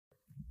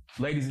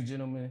Ladies and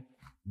gentlemen,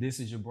 this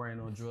is your Brain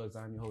on Drugs.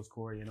 I'm your host,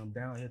 Corey, and I'm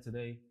down here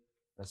today.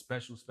 A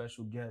special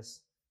guest.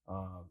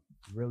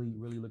 Really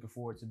looking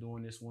forward to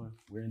doing this one.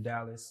 We're in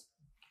Dallas,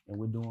 and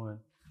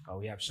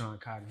we have Sean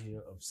Cotton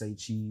here of Say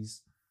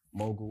Cheese,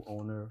 mogul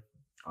owner,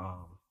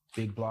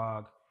 big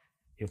blog,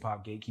 hip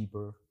hop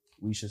gatekeeper,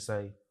 we should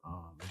say.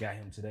 I got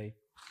him today.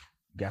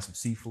 Got some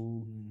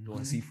seafood,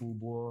 doing seafood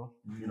boil.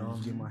 You know,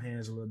 I'm getting my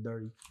hands a little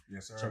dirty.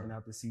 Yes, sir. Checking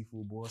out the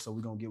seafood boil. So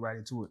we're going to get right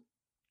into it.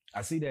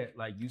 I see that,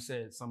 like you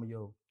said, some of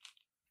your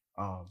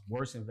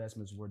worst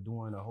investments were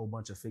doing a whole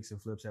bunch of fix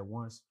and flips at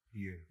once.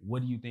 Yeah.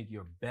 What do you think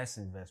your best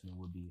investment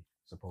would be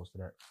supposed to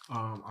that?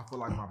 I feel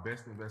like my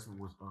best investment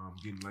was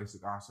getting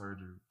LASIK eye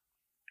surgery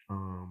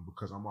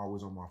because I'm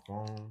always on my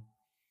phone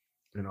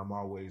and I'm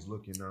always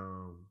looking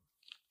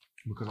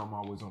because I'm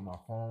always on my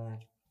phone.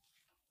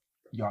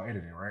 Y'all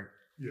editing, right?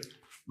 Yeah.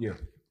 Yeah.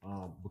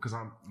 Because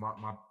I'm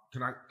my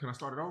can I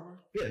start it over?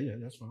 Yeah,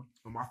 that's fine.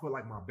 I feel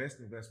like my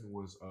best investment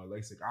was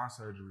LASIK eye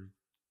surgery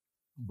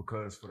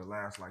because for the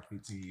last like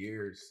 15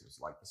 years, it's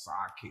like the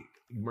sidekick.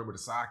 You remember the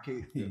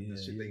sidekick? The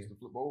shit they used to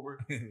flip over?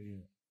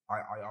 Yeah.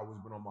 I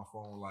always been on my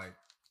phone, like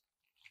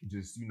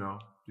just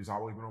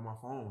always been on my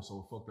phone. So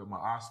it fucked up my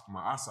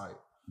eyesight.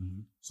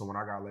 Mm-hmm. So when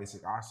I got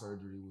LASIK eye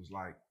surgery, it was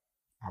like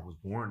I was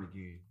born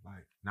again,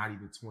 like not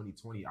even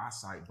 20/20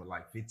 eyesight, but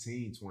like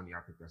 15/20.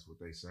 I think that's what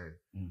they say.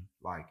 Mm.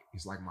 Like,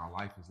 it's like my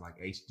life is like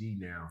HD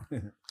now.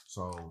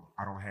 So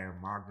I don't have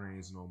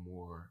migraines no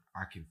more.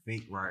 I can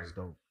think right. That's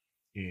dope.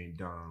 And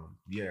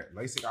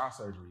LASIK eye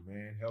surgery,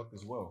 man, health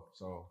as well.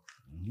 So,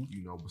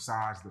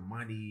 besides the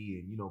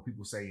money and,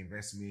 people say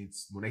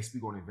investments, when they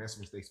speak on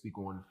investments, they speak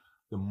on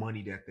the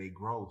money that they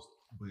grossed.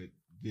 But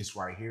this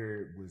right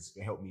here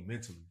it helped me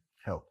mentally.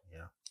 Health,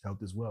 yeah.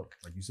 Health as well,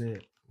 like you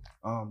said.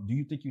 Do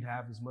you think you'd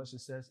have as much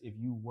success if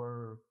you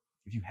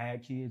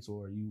had kids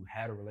or you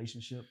had a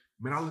relationship?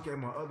 Man, I look at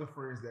my other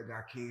friends that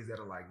got kids that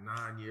are like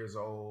 9 years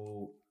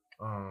old.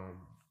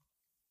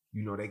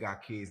 They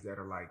got kids that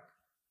are like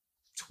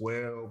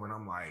 12, and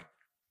I'm like,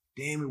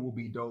 damn, it will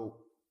be dope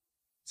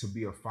to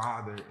be a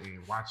father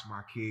and watch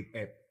my kid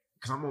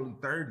because I'm only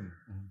 30.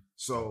 Mm-hmm.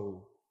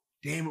 So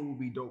damn, it would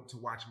be dope to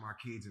watch my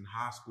kids in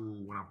high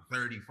school when I'm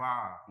 35.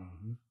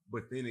 Mm-hmm.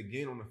 But then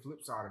again, on the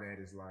flip side of that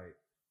is like,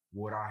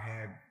 would I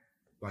have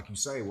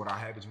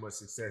as much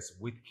success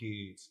with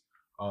kids,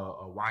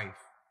 a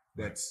wife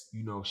that's,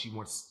 she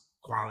wants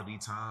quality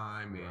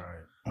time and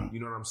right. You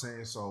know what I'm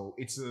saying? So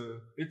it's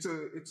a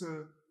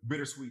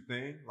bittersweet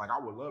thing. Like I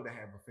would love to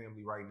have a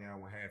family right now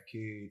and have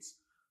kids,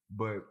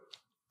 but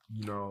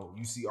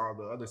you see all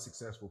the other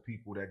successful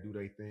people that do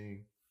their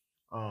thing.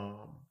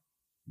 A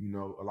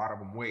lot of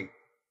them wait.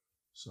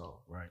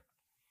 So right.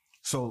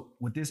 So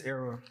with this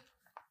era,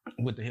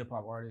 with the hip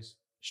hop artists,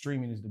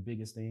 streaming is the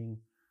biggest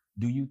thing.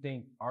 Do you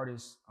think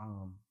artists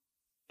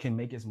can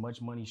make as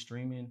much money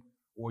streaming,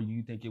 or do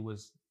you think it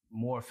was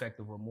more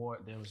effective or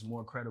there was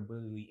more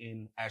credibility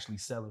in actually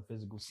selling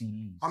physical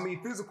CDs? I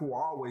mean, physical will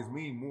always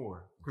mean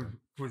more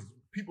because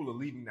people are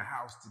leaving the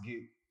house to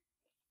get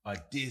a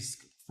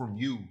disc from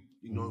you,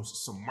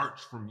 some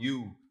merch from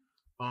you.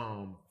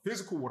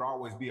 Physical would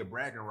always be a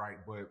bragging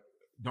right, but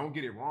don't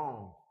get it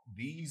wrong.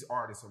 These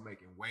artists are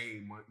making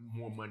way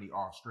more money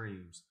off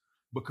streams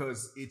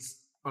because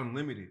it's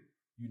unlimited.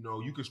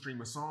 You could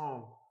stream a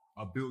song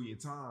a billion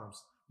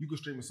times. You could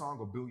stream a song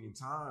a billion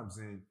times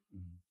and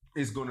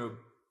it's going to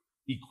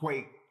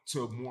equate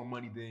to more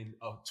money than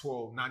a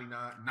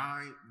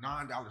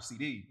 $9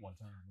 CD. One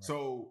time. Right.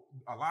 So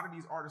a lot of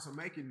these artists are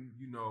making,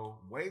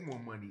 way more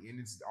money and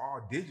it's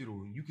all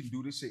digital and you can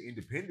do this shit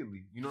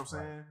independently. You know what I'm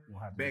saying?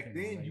 Back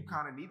then you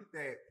kind of needed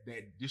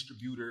that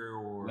distributor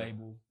or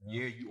label.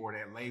 Or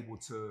that label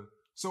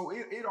so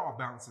it all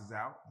balances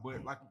out.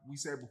 But like we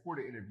said before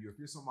the interview, if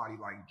you're somebody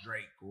like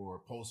Drake or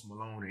Post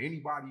Malone or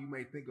anybody you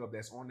may think of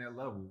that's on that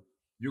level,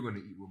 you're going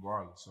to eat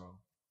regardless. So.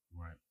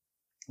 Right.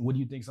 What do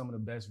you think some of the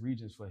best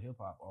regions for hip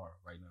hop are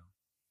right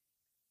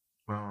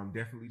now?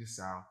 Definitely the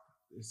South.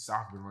 The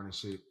South been running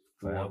shit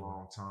for a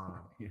long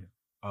time. Yeah.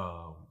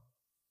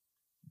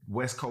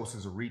 West Coast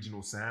is a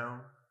regional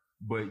sound,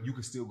 but you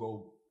can still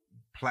go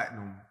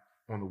platinum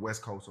on the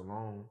West Coast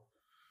alone.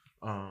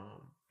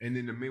 And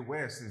then the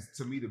Midwest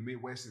the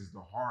Midwest is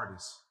the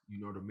hardest.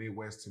 The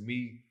Midwest to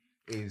me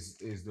is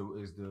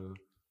the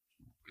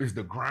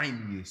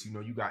grimiest.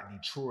 You got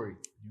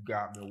Detroit, you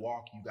got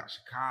Milwaukee, you got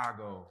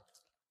Chicago,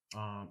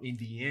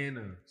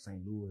 Indiana,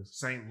 St. Louis.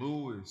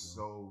 Yeah.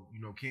 So,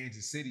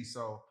 Kansas City.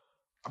 So,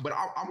 but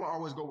I'm gonna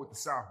always go with the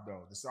South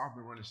though. The South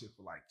been running shit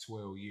for like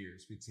 12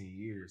 years, 15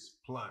 years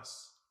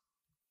plus.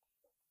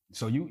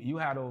 So you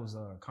had those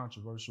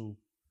controversial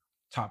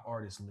top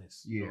artist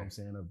lists, yeah. You know what I'm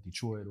saying, of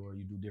Detroit, or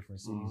you do different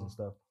cities and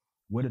stuff.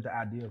 Where did the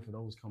idea for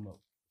those come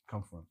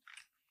from?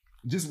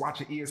 Just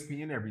watching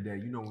ESPN every day.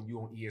 When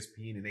you're on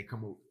ESPN and they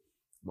come up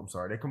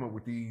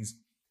with these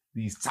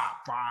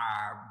top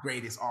 5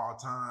 greatest all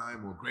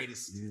time or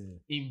greatest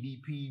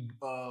MVP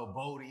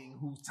voting,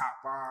 who's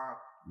top 5.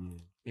 Yeah.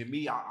 And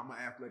me, I'm an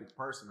athletic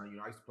person. I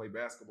used to play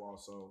basketball.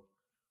 So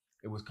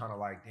it was kind of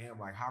like, damn,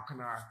 like how can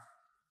I,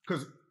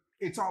 because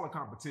it's all a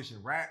competition.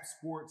 Rap,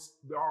 sports,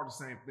 they're all the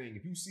same thing.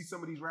 If you see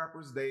some of these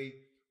rappers, they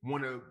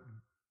want to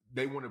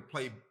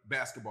play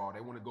basketball.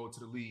 They want to go to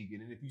the league.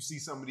 And then if you see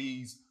some of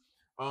these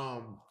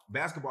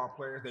basketball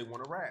players, they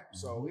want to rap.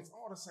 So it's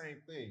all the same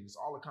thing. It's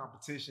all a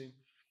competition.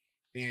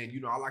 And,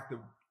 I like to,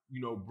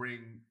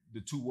 bring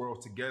the two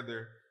worlds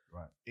together.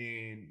 Right.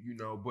 And,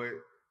 but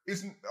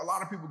it's a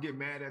lot of people get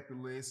mad at the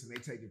list and they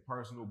take it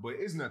personal, but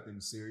it's nothing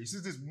serious.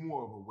 It's just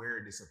more of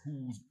awareness of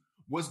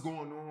what's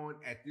going on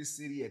at this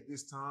city at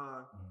this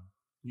time.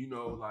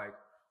 Like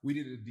we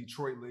did a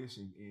Detroit list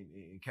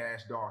and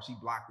Cash Doll, she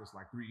blocked us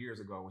like 3 years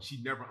ago and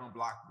she never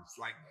unblocked us.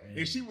 Like,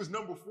 and she was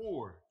number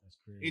 4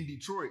 in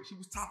Detroit. She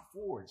was top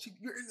 4.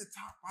 You're in the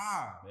top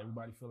 5.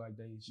 Everybody feel like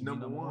they should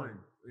number be number 1. one.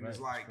 And it's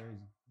like,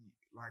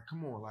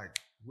 come on, like,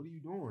 what are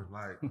you doing?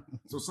 Like,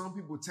 so some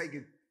people take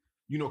it,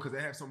 because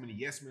they have so many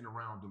yes men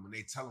around them and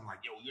they tell them like,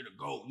 yo, you're the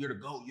GOAT, you're the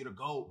GOAT, you're the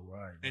GOAT.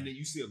 Right. And then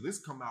you see a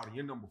list come out and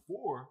you're number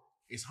 4.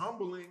 It's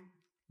humbling,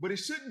 but it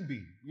shouldn't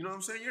be. You know what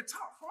I'm saying? You're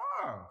top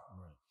 5.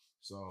 Right.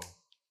 So,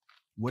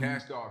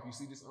 Cash Doll, if you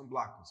see this,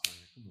 unblock this, man.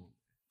 Come on.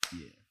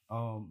 Yeah.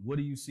 What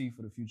do you see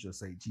for the future of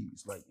Say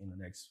Cheese, like in the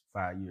next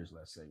 5 years,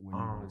 let's say, when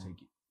you want to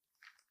take it?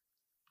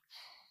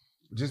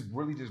 Just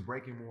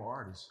breaking more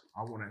artists.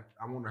 I want to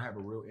have a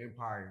real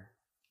empire,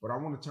 but I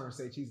want to turn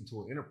Say Cheese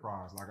into an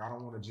enterprise. Like I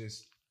don't want to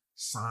just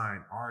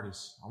sign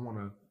artists. I want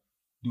to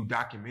do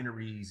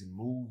documentaries and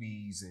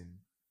movies and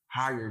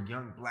hire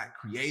young Black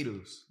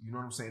creatives. You know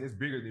what I'm saying? It's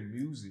bigger than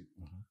music.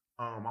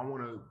 I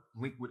want to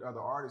link with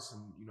other artists,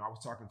 and I was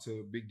talking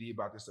to Big D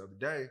about this the other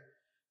day.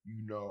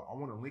 I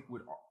want to link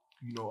with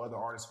other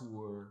artists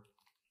who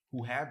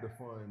have the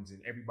funds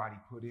and everybody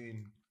put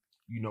in,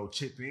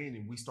 chip in,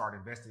 and we start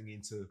investing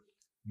into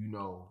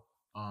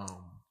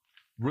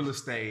real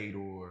estate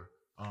or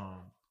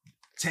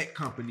tech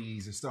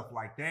companies and stuff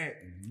like that,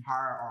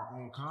 hire our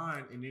own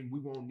kind, and then we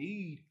won't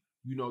need,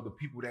 the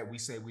people that we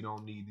say we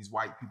don't need, these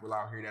white people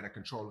out here that are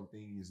controlling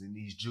things and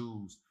these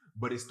Jews.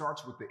 But it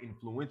starts with the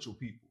influential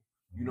people.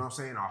 You know what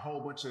I'm saying? A whole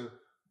bunch of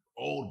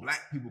old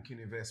Black people can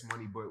invest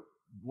money, but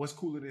what's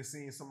cooler than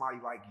seeing somebody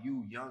like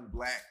you, young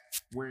Black,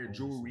 wearing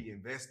jewelry,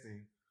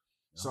 investing?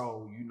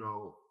 So,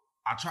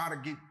 I try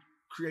to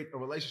create a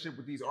relationship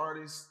with these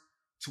artists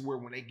to where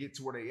when they get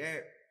to where they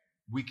at,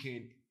 we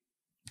can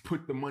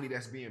put the money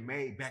that's being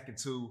made back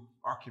into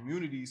our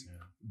communities.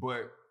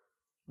 But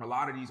a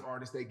lot of these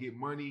artists, they get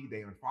money,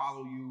 they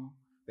unfollow you,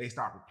 they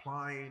start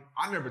replying.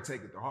 I never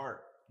take it to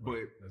heart,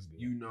 but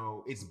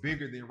it's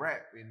bigger than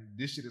rap. And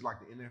this shit is like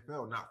the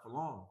NFL, not for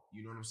long.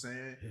 You know what I'm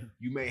saying? Yeah.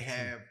 You may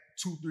have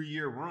 2-3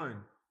 year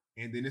run,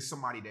 and then it's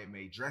somebody that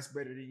may dress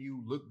better than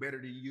you, look better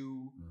than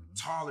you,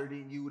 taller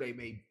than you, they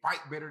may fight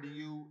better than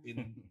you,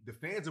 and the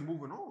fans are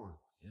moving on.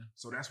 Yeah.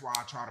 So that's why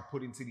I try to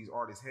put into these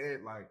artists'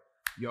 head, like,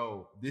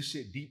 yo, this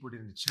shit deeper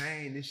than the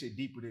chain, this shit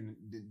deeper than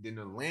the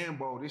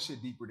Lambo, this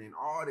shit deeper than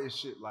all this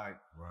shit. Like,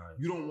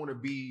 you don't want to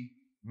be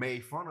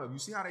made fun of. You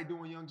see how they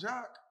doing Young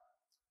Jock?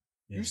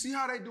 Yeah. You see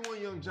how they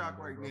doing Young Jock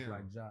right now?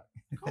 Like Jock.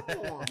 Come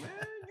on, man.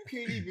 You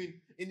can't even,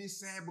 and it's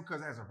sad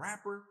because as a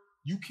rapper,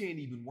 you can't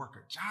even work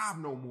a job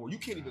no more. You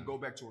can't even go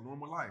back to a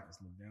normal life.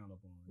 Let's look down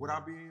upon it.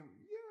 Without being,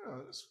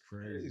 it's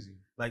crazy.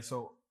 Like,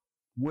 so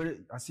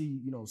I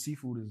see,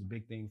 seafood is a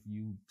big thing for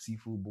you,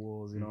 seafood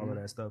boils and all of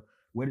that stuff.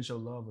 Where did your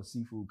love of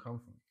seafood come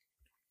from?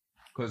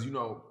 Because,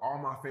 all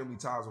my family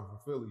ties are from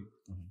Philly.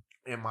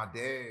 And my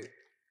dad,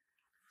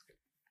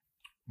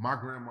 my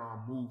grandma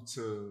moved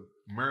to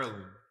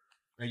Maryland.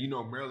 And,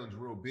 Maryland's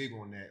real big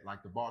on that.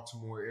 Like the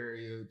Baltimore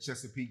area,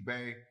 Chesapeake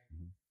Bay,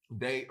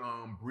 they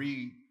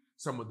breed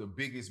some of the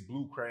biggest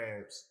blue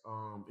crabs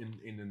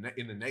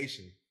in the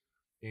nation.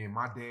 And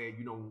my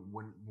dad,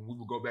 when we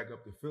would go back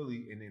up to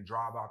Philly and then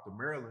drive out to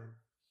Maryland,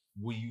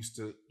 we used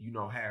to,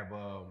 have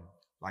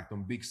like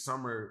them big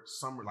summer,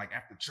 like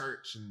after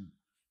church, and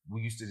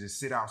we used to just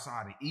sit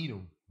outside and eat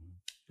them.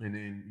 And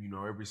then,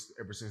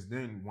 ever since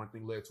then, one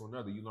thing led to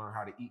another. You learn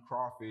how to eat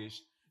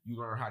crawfish, you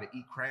learn how to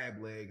eat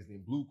crab legs,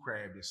 then blue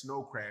crab, then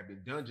snow crab,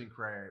 then dungeon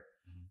crab,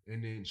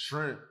 and then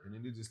shrimp, and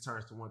then it just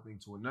turns to one thing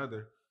to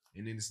another.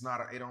 And then the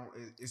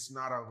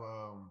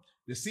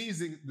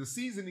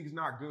seasoning is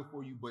not good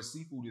for you, but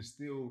seafood is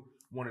still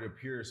one of the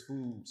purest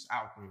foods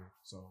out there.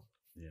 So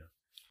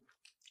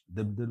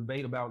the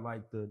debate about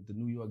like the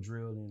New York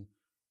drill and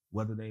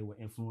whether they were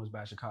influenced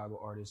by Chicago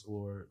artists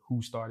or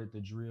who started the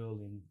drill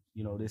and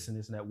this and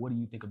this and that. What do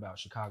you think about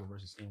Chicago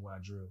versus NY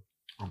drill?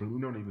 But we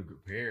don't even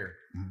compare.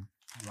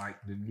 Like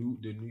the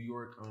New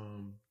York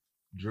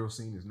drill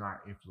scene is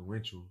not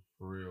influential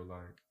for real.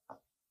 Like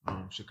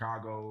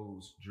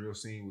Chicago's drill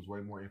scene was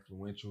way more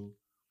influential.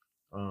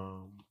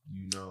 A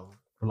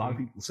lot of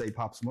people say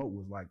Pop Smoke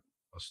was like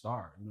a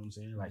star. You know what I'm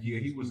saying? Like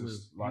he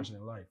was larger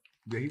than life.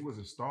 Yeah, he was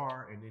a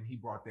star, and then he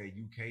brought that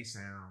UK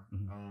sound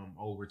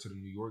over to the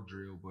New York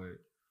drill. But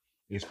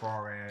as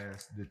far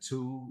as the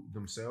two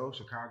themselves,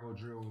 Chicago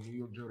drill and New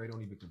York drill, they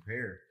don't even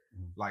compare.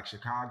 Like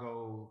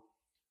Chicago,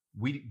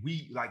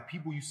 we like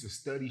people used to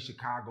study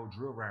Chicago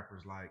drill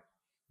rappers. Like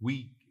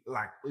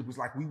it was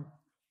like we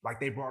like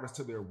they brought us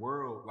to their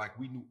world. Like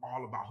we knew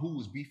all about who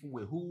was beefing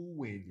with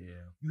who, and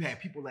you had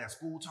people at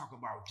school talking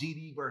about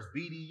GD versus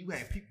BD. You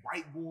had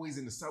white boys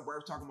in the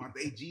suburbs talking about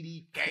they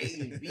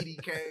GDK and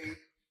BDK.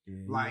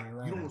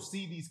 You don't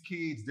see these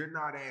kids. They're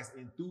not as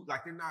enthused.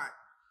 Like they're not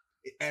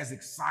as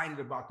excited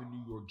about the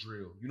New York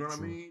drill. You know what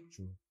I mean?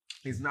 True.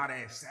 It's not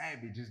as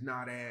savage. It's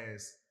not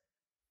as.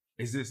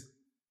 It's just.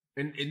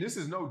 And this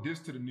is no diss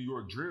to the New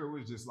York drill.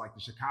 It's just like the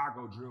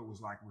Chicago drill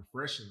was like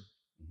refreshing.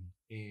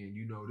 And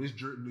you know,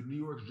 the New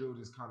York drill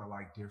is kind of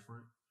like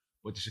different,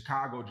 but the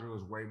Chicago drill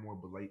is way more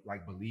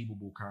like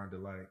believable, kind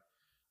of like,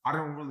 I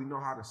don't really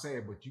know how to say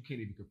it, but you can't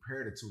even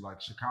compare the two.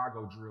 Like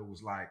Chicago drill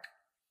was like,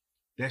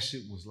 that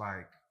shit was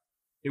like,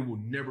 it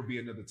will never be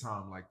another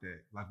time like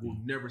that. Like we'll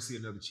never see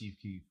another Chief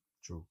Keef.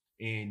 True.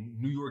 And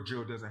New York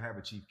drill doesn't have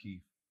a Chief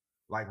Keef.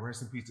 Like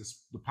rest in peace to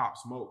the Pop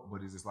Smoke,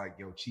 but it's just like,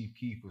 yo, Chief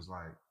Keef was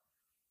like,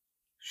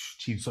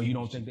 Chief. So you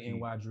don't think the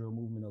NY drill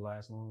movement will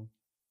last long?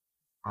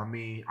 I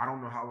mean, I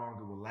don't know how long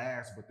it will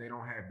last, but they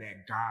don't have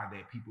that guy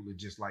that people are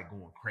just like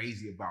going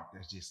crazy about.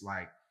 That's just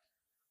like,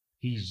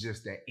 he's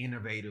just that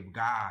innovative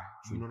guy.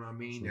 True. You know what I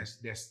mean? True.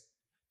 That's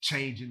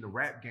changing the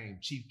rap game.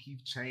 Chief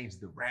Keef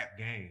changed the rap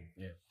game.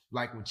 Yeah.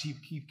 Like when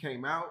Chief Keef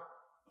came out,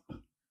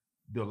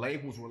 the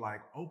labels were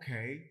like,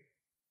 okay,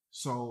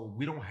 so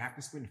we don't have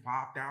to spend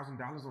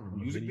 $5,000 on a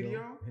music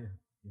video.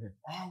 Yeah.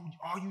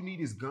 All you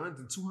need is guns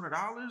and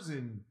 $200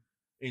 and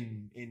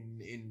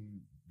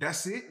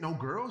that's it. No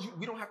girls.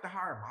 We don't have to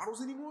hire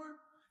models anymore.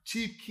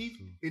 Chief Keef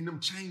and them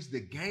changed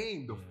the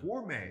game, the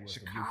format.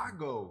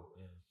 Chicago,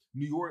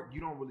 New York, you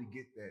don't really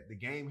get that. The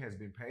game has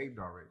been paved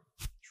already.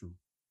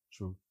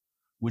 True.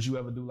 Would you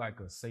ever do like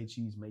a Say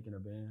Cheese making a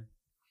band?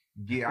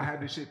 Yeah, I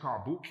had this shit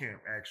called Boot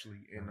Camp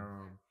actually, and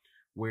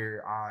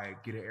where I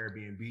get an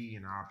Airbnb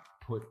and I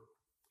put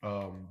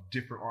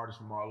different artists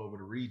from all over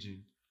the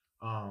region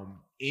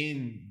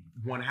in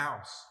one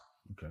house.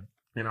 Okay.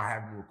 And I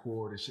have them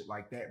record and shit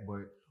like that,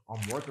 but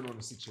I'm working on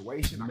the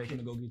situation. You making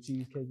to go get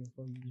cheesecake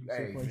for you?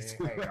 Hey, man,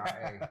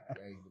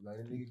 hey, let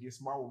a nigga get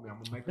smart with me.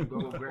 I'm gonna make him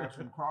go grab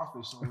some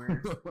crawfish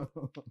somewhere.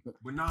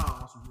 But nah,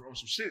 on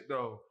some shit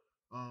though.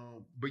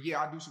 But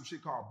yeah, I do some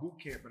shit called Boot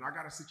Camp, and I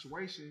got a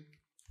situation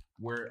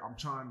where I'm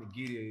trying to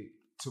get it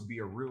to be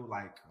a real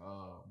like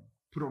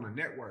put on a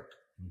network.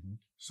 Mm-hmm.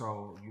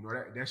 So you know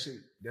that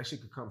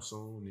shit could come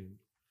soon, and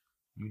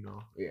you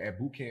know at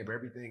Boot Camp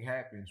everything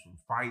happens from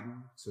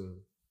fighting to.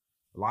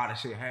 A lot of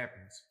shit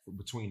happens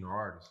between the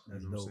artists.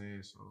 That's you know dope. What I'm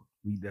saying? So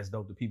that's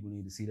dope. The people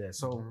need to see that.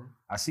 So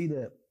I see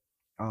that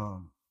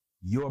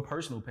your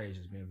personal page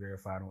has been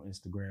verified on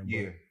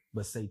Instagram.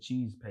 But Say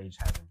Cheese page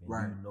hasn't been.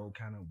 Right. Do you know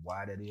kind of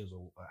why that is,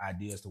 or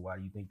idea as to why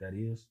you think that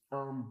is?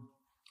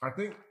 I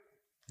think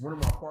one of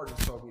my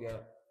partners told me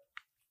that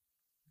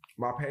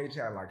my page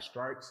had like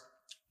strikes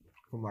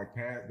from like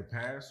the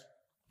past,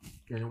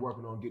 and they're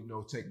working on getting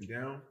those taken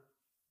down.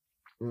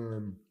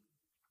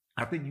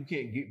 I think you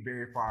can't get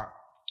verified.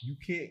 You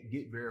can't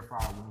get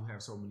verified when you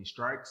have so many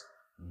strikes.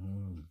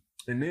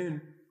 And then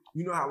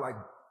you know how like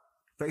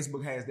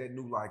Facebook has that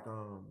new like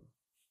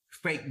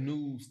fake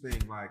news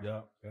thing, like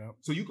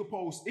so you could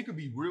post, it could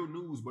be real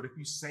news, but if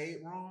you say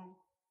it wrong,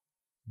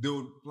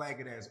 they'll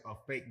flag it as a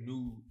fake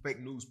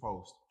news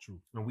post. True.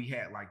 And we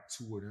had like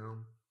 2 of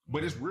them.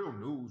 But it's real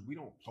news. We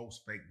don't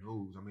post fake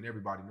news. I mean,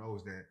 everybody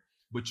knows that.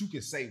 But you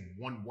can say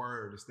one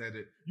word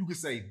you can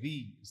say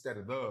the instead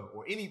of the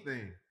or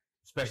anything.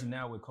 Especially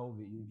now with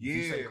COVID.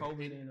 You say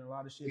COVID and a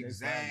lot of shit.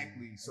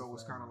 Exactly. So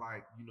it's kind of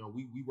like, you know,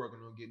 we working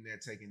on getting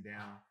that taken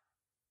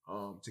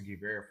down to get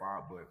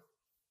verified. But,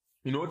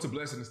 you know, it's a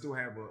blessing to still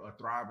have a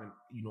thriving,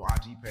 you know,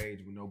 IG page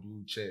with no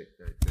blue check.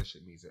 That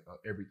shit means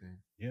everything.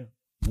 Yeah.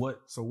 What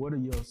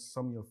are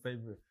some of your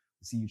favorite,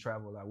 see you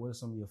travel a lot, what are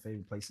some of your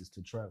favorite places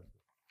to travel?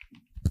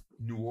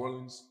 New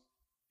Orleans,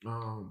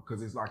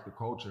 because it's like the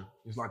culture.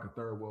 It's like a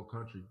third world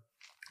country.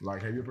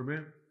 Like, have you ever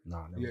been?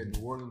 No, never. Yeah,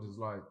 New Orleans is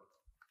like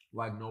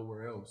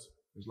nowhere else.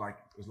 It's like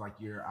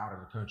you're out of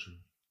the country.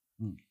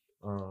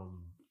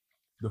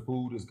 The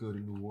food is good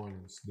in New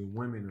Orleans. The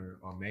women are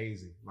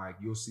amazing. Like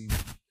you'll see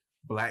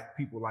black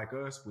people like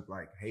us with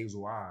like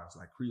hazel eyes,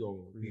 like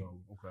Creole people.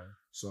 Okay.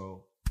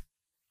 So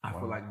I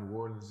feel like New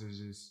Orleans is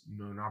just, you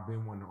know, and I've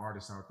been one of the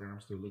artists out there.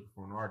 I'm still looking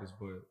for an artist,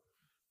 but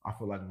I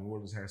feel like New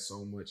Orleans has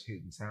so much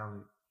hidden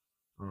talent.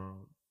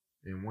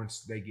 And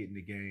once they get in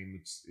the game,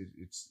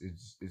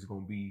 it's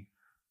gonna be,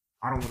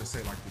 I don't want to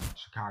say like the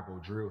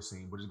Chicago drill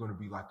scene, but it's going to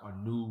be like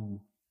a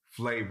new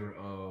flavor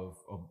of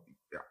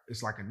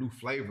it's like a new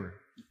flavor.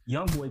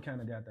 Young Boy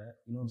kind of got that,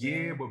 you know what I'm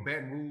saying? Yeah, but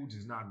Baton Rouge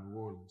is not New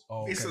Orleans.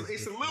 Oh, okay. It's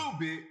a little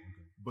bit,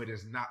 but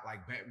it's not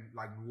like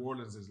New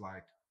Orleans is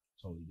like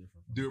totally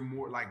different. They're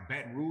more like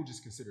Baton Rouge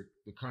is considered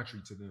the country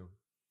to them.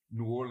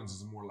 New Orleans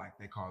is more like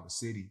they call the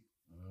city.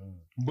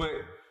 But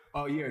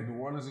yeah, New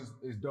Orleans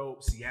is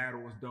dope.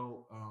 Seattle is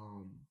dope.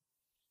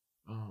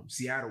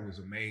 Seattle is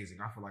amazing.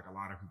 I feel like a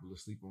lot of people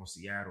asleep on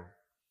Seattle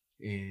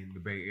in the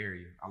Bay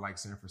Area. I like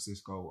San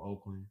Francisco,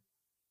 Oakland.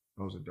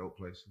 Those are dope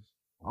places.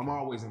 Okay. I'm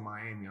always in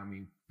Miami. I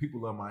mean,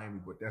 people love Miami,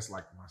 but that's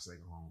like my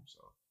second home.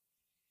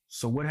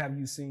 So what have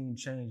you seen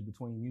change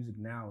between music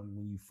now and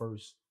when you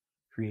first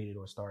created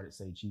or started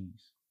Say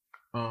Cheese?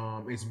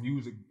 It's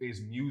music.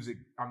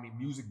 I mean,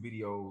 music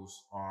videos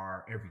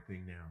are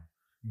everything now.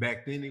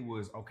 Back then it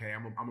was okay.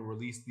 I'm gonna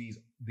release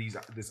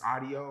this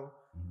audio,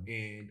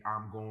 and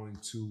I'm going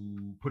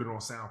to put it on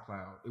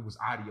SoundCloud. It was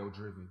audio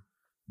driven.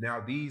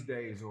 Now these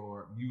days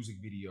are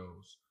music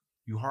videos.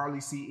 You hardly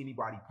see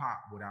anybody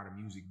pop without a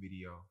music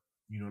video.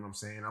 You know what I'm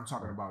saying? I'm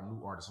talking about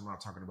new artists. I'm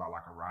not talking about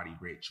like a Roddy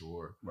Ricch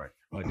or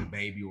the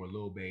Baby or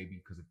Lil Baby,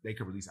 because if they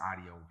could release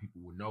audio,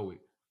 people would know it.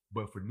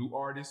 But for new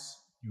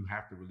artists, you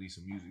have to release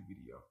a music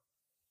video.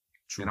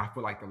 True. And I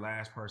feel like the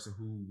last person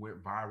who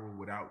went viral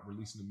without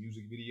releasing a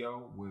music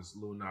video was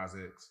Lil Nas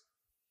X.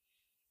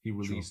 He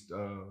released,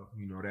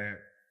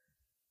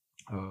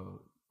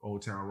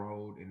 Old Town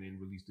Road, and then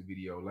released the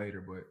video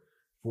later. But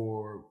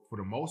for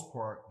the most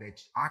part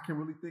that I can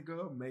really think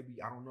of, maybe,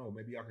 I don't know,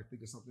 maybe I could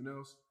think of something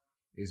else.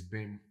 It's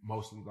been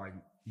mostly like,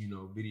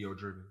 video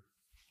driven.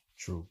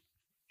 True.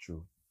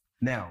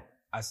 Now,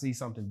 I see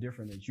something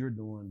different that you're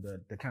doing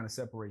that kind of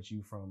separates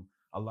you from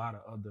a lot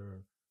of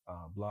other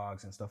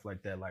blogs and stuff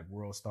like that, like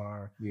World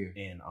Star. Yeah.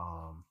 And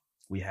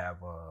we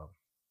have,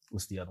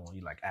 what's the other one?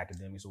 You like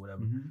Academics or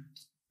whatever. Mm-hmm.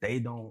 They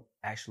don't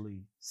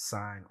actually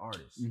sign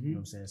artists. Mm-hmm. You know what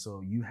I'm saying? So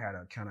you had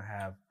to kind of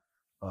have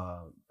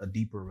a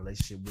deeper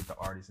relationship with the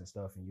artists and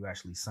stuff, and you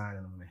actually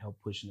signing them and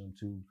help pushing them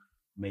to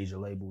major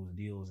labels,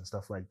 deals, and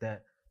stuff like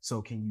that. So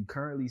can you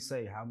currently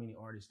say how many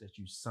artists that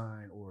you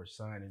sign or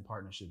sign in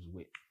partnerships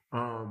with?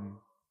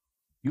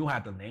 You don't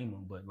have to name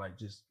them, but like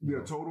just...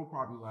 total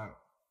probably like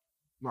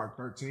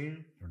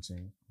 13.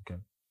 13, okay.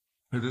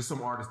 There's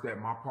some artists that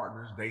my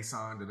partners, they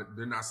signed,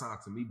 they're not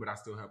signed to me, but I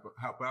still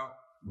help out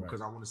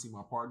because I want to see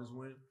my partners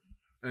win.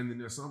 And then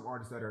there's some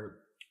artists that are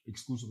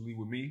exclusively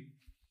with me.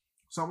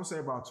 So I'm going to say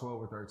about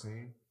 12 or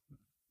 13.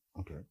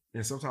 Okay.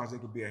 And sometimes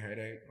it could be a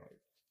headache. Like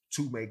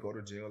 2 may go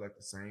to jail at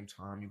the same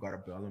time. You got to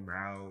bail them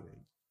out.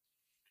 And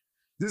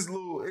this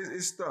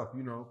it's stuff,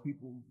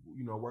 people,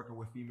 working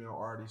with female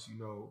artists,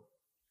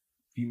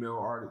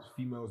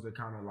 females that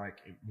kind of like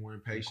more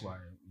impatient.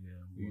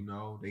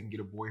 Yeah. They can get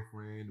a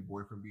boyfriend, the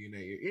boyfriend being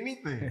there,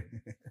 anything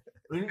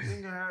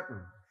can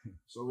happen.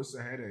 So it's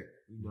a headache,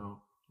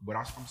 but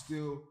I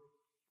still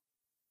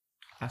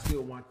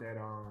want that,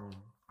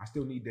 I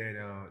still need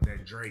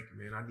that Drake,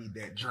 man. I need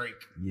that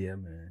Drake. Yeah,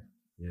 man.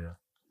 Yeah.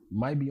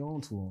 Might be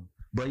on to him.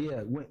 But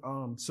yeah,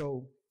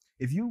 so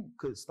if you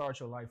could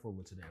start your life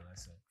over today,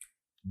 let's say,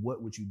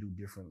 what would you do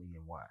differently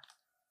and why?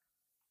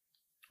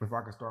 If I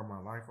could start my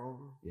life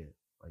over? Yeah.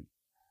 Like,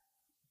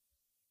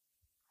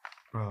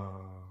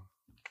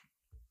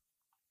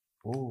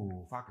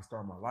 if I could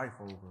start my life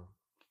over,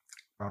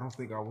 I don't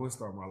think I would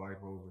start my life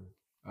over.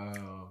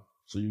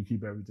 So you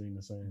keep everything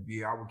the same?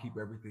 Yeah, I would keep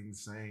everything the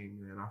same,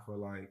 man. I feel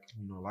like,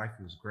 life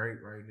is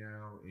great right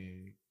now.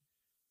 And,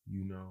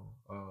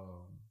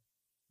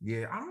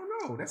 I don't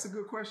know. That's a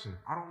good question.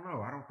 I don't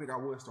know. I don't think I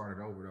would start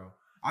it over though.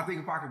 I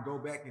think if I could go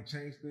back and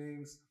change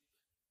things,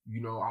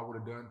 I would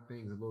have done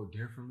things a little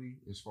differently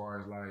as far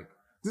as like,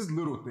 just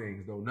little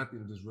things though,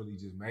 nothing just really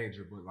just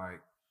major, but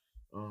like,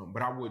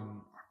 but I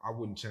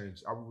wouldn't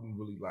change. I wouldn't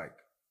really like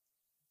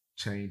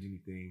change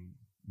anything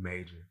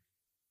major.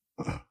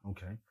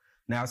 Okay.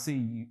 Now I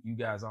see you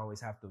guys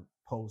always have to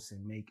post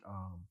and make,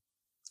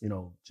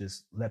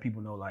 just let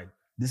people know like,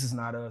 this is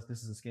not us,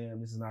 this is a scam,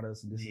 this is not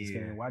us, and this is a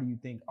scam. Why do you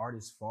think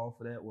artists fall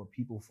for that or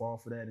people fall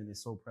for that and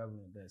it's so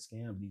prevalent that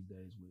scam these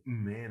days with?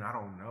 Man, I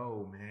don't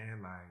know,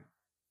 man.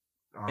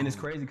 Like, and it's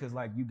crazy because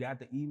like you got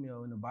the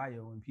email in the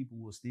bio and people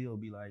will still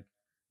be like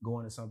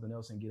going to something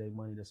else and get their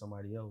money to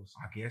somebody else.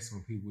 I guess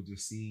when people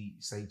just see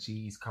Say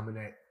Cheese coming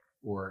at,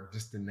 or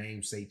just the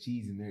name Say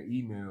Cheese in their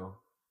email,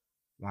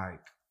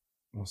 like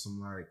on some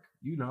like,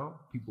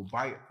 people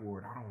bite for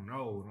it. I don't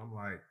know. And I'm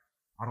like,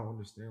 I don't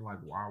understand like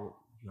why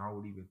y'all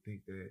would even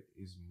think that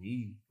is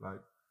me.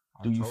 Like,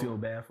 do you feel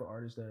bad for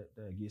artists that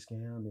get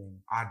scammed? And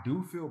I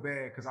do feel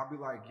bad because I'll be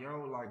like,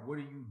 yo, like, what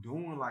are you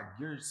doing? Like,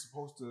 you're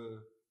supposed to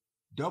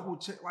double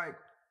check. Like,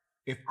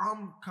 if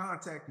I'm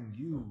contacting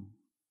you,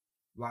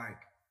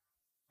 like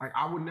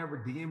I would never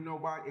DM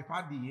nobody. If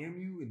I DM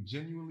you and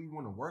genuinely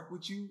want to work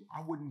with you,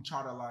 I wouldn't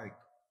try to like,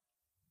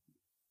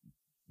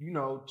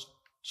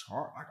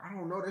 chart. Like, I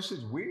don't know. That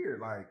shit's weird.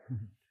 Like,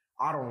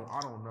 I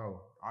don't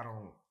know.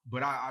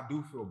 But I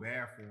do feel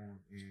bad for him.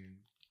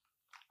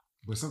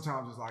 But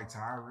sometimes it's like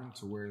tiring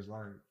to where it's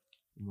like,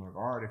 I'm like,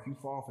 all right, if you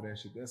fall for that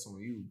shit, that's on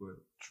you. But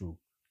true.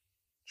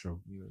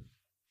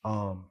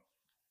 Yeah.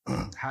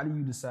 How do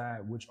you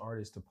decide which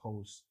artists to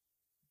post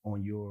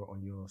on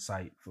your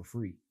site for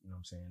free? You know what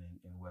I'm saying?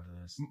 And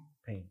whether it's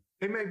paying.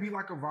 It may be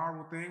like a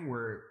viral thing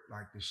where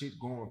like the shit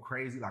going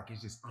crazy, like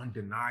it's just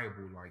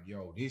undeniable. Like,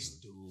 yo, this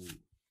dude,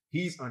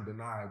 he's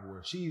undeniable,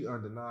 or she's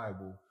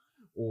undeniable,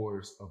 or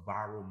it's a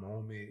viral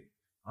moment.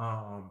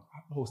 I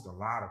post a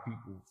lot of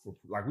people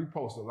we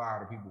post a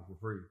lot of people for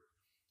free.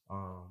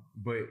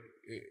 But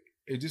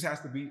it just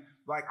has to be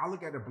like, I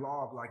look at the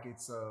blog like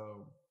it's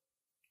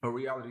a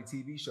reality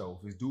TV show.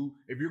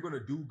 If you're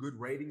gonna do good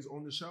ratings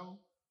on the show,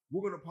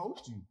 we're gonna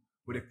post you.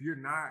 But if you're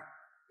not,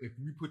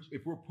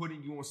 if we're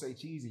putting you on Say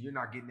Cheese and you're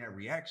not getting that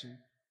reaction,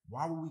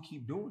 why would we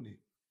keep doing it?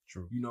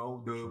 True. You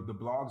know, the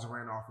blogs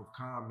ran off of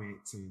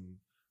comments and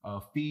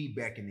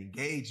feedback and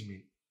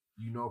engagement.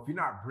 You know, if you're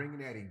not bringing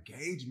that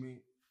engagement,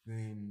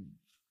 then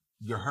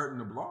you're hurting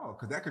the blog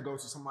because that could go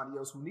to somebody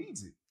else who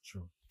needs it.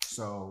 True.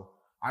 So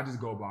I just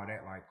go by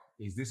that. Like,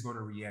 is this going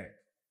to react?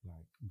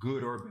 Like,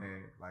 good or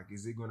bad? Like,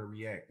 is it going to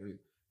react?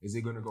 Is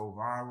it going to go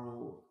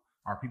viral?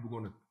 Are people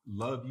going to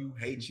love you,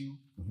 hate you?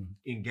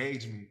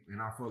 Engagement.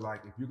 And I feel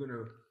like if you're going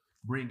to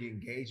bring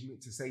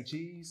engagement to Say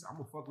Cheese, I'm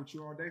going to fuck with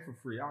you all day for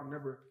free. I'll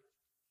never,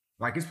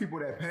 like, it's people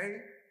that pay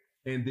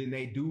and then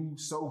they do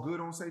so good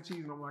on Say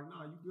Cheese. And I'm like,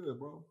 nah, you good,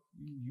 bro.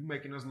 You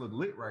making us look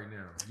lit right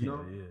now. You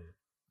know?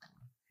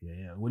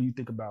 Yeah. What do you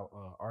think about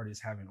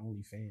artists having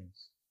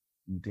OnlyFans?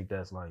 You think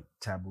that's like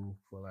taboo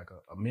for like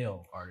a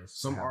male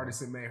artist? Some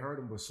artists, it may hurt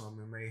them, but some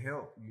it may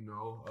help. You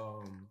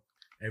know,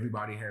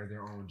 everybody has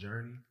their own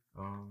journey.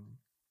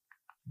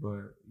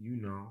 But you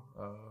know,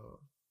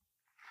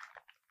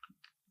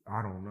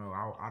 I don't know.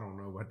 I don't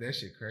know, but that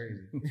shit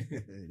crazy.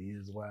 It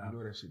is wild. You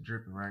know that shit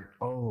dripping, right?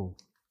 Oh,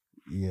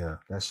 yeah,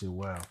 that shit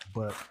wild.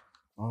 But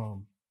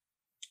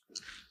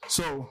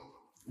so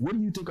what do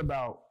you think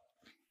about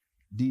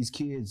these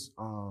kids,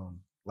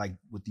 like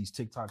with these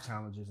TikTok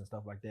challenges and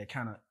stuff like that,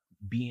 kind of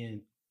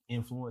being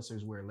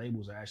influencers where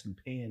labels are actually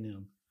paying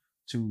them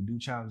to do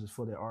challenges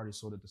for their artists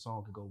so that the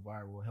song could go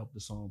viral, help the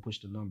song push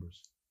the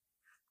numbers?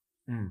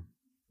 A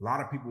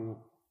lot of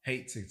people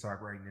hate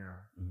TikTok right now,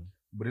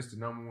 but it's the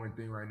number one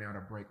thing right now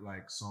to break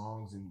like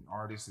songs and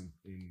artists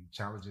and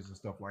challenges and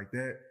stuff like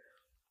that.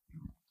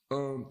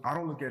 I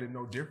don't look at it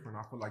no different.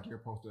 I feel like you're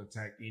supposed to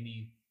attack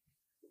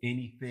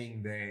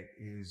anything that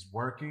is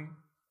working,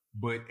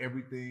 but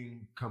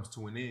everything comes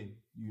to an end.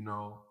 You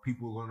know,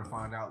 people are going to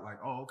find out like,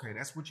 oh, okay,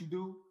 that's what you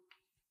do.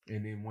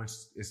 And then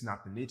once it's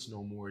not the niche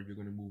no more, you're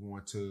going to move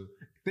on to,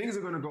 things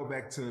are going to go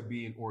back to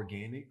being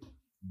organic.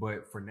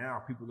 But for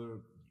now, people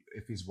are,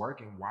 if it's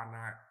working, why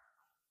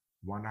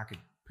not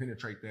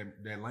penetrate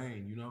that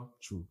lane, you know?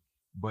 True.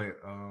 But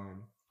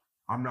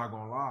I'm not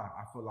going to lie.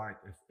 I feel like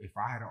if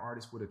I had an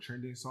artist with a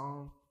trending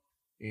song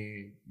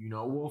and, you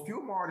know, well, a few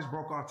of my artists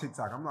broke off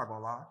TikTok, I'm not going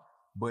to lie.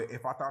 But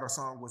if I thought a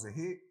song was a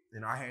hit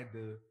and I had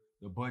the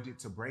budget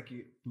to break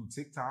it through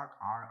TikTok,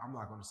 I'm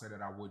not going to say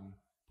that I wouldn't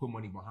put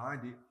money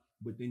behind it.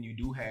 But then you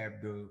do have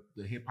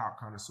the hip hop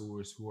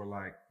connoisseurs who are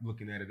like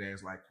looking at it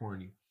as like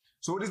corny.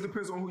 So it just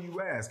depends on who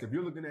you ask. If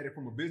you're looking at it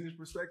from a business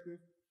perspective,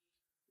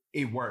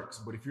 it works.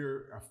 But if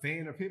you're a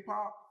fan of hip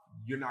hop,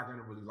 you're not going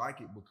to really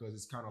like it because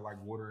it's kind of like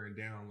watering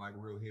down like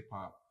real hip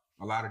hop.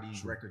 A lot of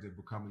these records are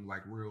becoming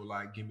like real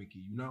like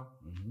gimmicky, you know?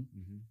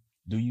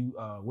 Do you,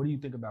 what do you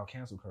think about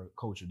cancel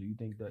culture? Do you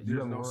think that you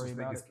don't worry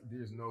about it?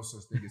 There's no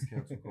such thing as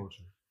cancel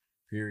culture,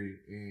 period.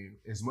 And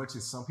as much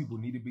as some people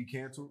need to be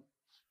canceled,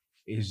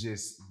 it's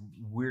just,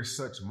 we're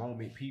such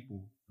moment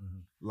people.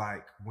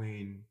 Like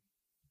when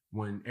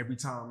every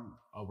time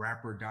a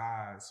rapper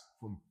dies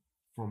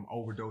from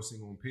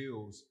overdosing on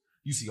pills,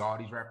 you see all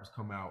these rappers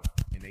come out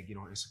and they get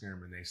on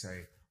Instagram and they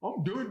say,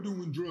 I'm done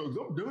doing drugs.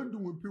 I'm done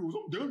doing pills.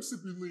 I'm done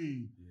sipping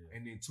lean. Yeah.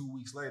 And then 2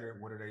 weeks later,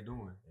 what are they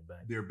doing?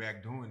 They're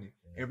back doing it.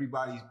 Yeah.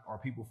 Everybody are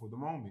people for the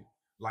moment.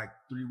 Like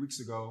 3 weeks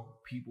ago,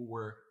 people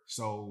were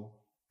so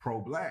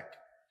pro-black.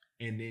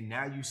 And then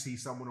now you see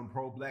some of them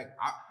pro-black.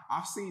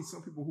 I've seen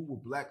some people who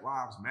were Black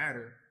Lives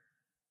Matter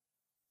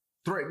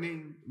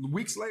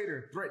weeks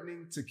later,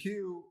 threatening to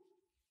kill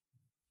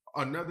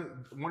one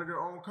of their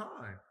own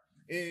kind.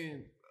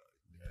 And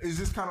it's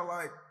just kind of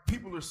like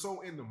people are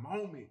so in the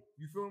moment.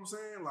 You feel what I'm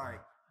saying? Like,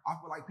 I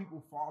feel like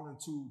people fall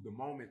into the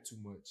moment too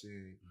much.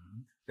 And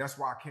that's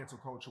why cancel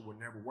culture would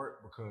never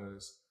work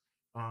because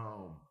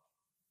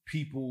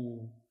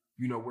people,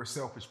 you know, we're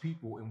selfish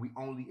people and we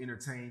only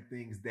entertain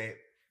things that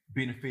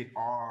benefit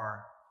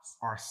our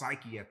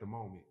psyche at the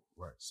moment.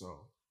 Right.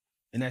 So,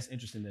 and that's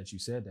interesting that you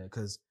said that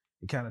because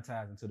it kind of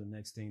ties into the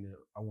next thing that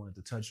I wanted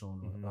to touch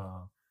on,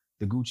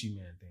 the Gucci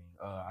Mane thing.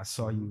 I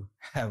saw you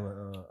have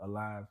a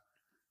live,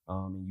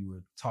 and you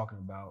were talking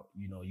about,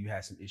 you know, you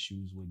had some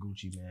issues with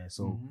Gucci Mane.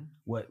 So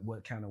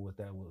what kind of what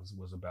that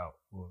was about,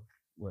 or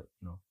what,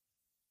 you know,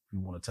 if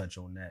you want to touch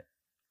on that.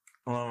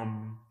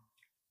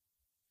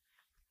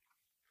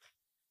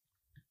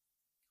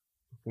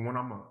 For one,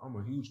 I'm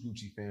a huge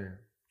Gucci fan.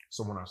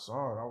 So when I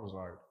saw it,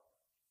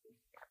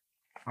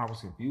 I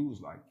was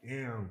confused. Like,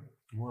 damn,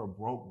 we're a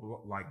broke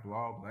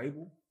blog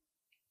label,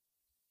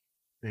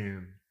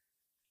 and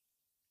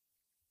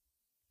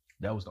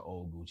that was the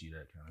old Gucci.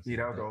 That kind of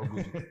that was the old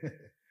Gucci.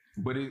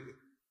 But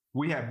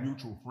we have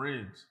mutual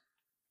friends,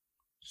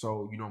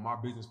 so you know my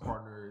business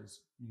partner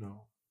is, you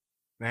know,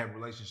 they have a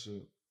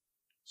relationship.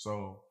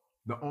 So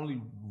the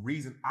only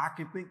reason I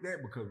can think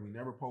that because we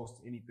never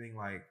post anything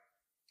like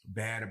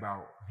bad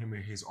about him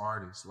and his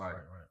artists, like.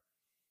 Right.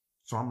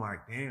 So I'm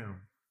like, damn,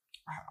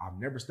 I've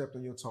never stepped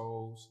on your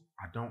toes.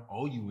 I don't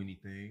owe you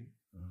anything.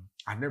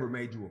 I never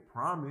made you a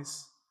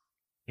promise.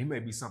 It may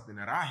be something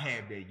that I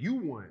have that you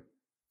want.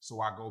 So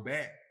I go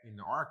back in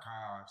the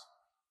archives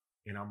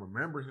and I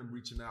remember him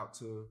reaching out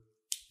to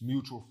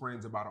mutual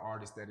friends about an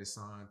artist that is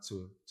signed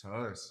to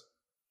us.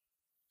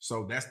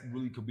 So that's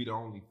really could be the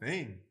only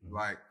thing.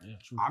 Like,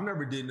 I've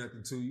never did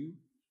nothing to you.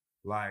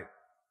 Like,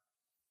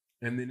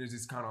 and then it's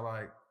just kind of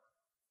like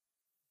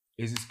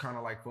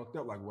fucked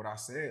up. Like what I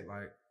said,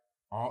 like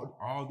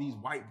all these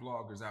white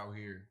bloggers out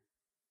here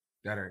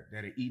that are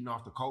eating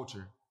off the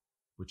culture,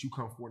 but you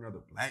come for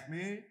another black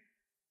man,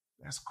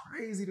 that's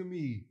crazy to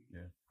me.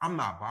 Yeah. I'm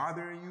not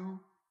bothering you.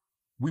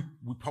 We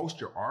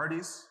post your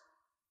artists.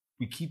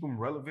 We keep them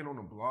relevant on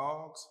the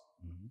blogs.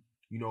 Mm-hmm.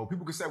 You know,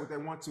 people can say what they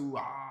want to,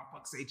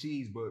 fuck say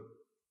cheese, but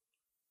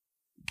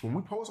when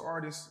we post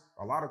artists,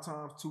 a lot of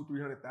times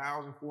 200,000,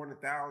 300,000,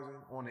 400,000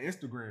 on the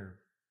Instagram.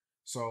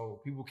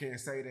 So people can't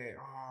say that,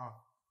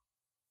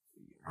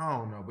 I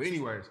don't know. But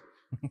anyways,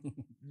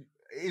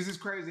 it's just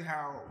crazy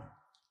how,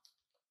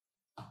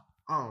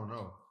 I don't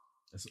know.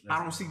 I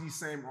don't see these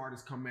same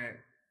artists come at,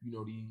 you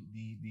know,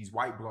 these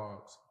white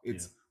blogs.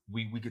 It's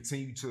we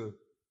continue to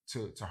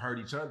hurt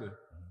each other.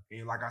 Mm-hmm.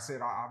 And like I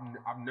said,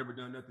 I've never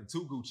done nothing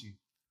to Gucci.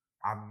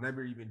 I've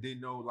never even did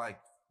no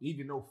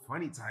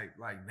funny type,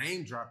 like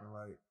name dropping,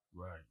 like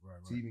right.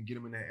 To even get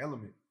him in that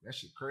element. That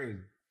shit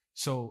crazy.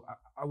 So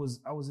I was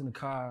in the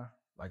car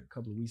like a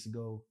couple of weeks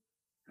ago,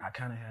 and I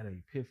kind of had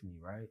an epiphany,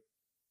 right?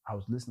 I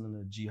was listening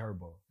to G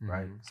Herbo,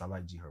 right? Mm-hmm. Because I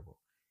like G Herbo.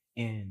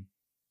 And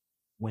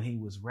when he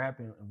was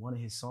rapping in one of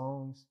his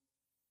songs,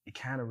 it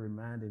kind of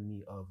reminded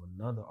me of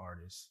another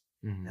artist.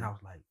 Mm-hmm. And I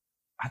was like,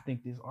 I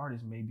think this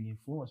artist may be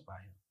influenced by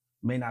him.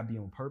 May not be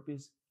on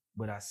purpose,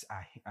 but I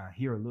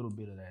hear a little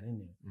bit of that in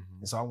there. Mm-hmm.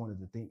 And so I wanted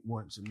to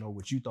know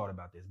what you thought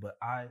about this. But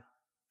I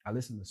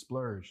listened to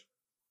Splurge,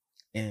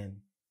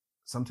 and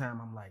sometimes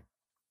I'm like,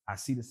 I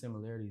see the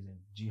similarities in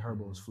G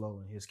Herbo's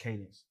flow and his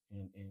cadence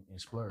in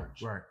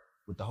Splurge. Right.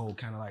 With the whole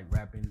kind of like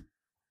rapping,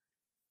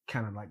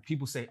 kind of like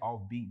people say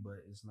off beat,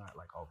 but it's not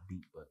like off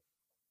beat. But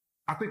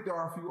I think there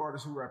are a few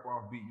artists who rap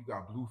off beat. You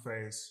got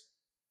Blueface,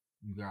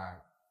 you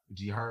got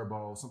G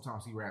Herbo.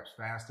 Sometimes he raps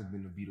faster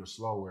than the beat or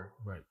slower.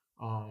 Right.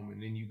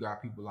 And then you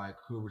got people like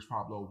Hood Rich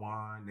Pablo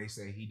Juan. They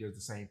say he does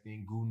the same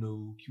thing.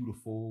 Gunu, Q the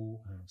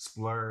Fool,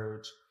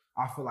 Splurge.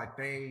 I feel like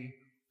they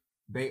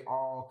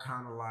all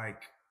kind of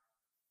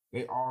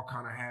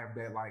have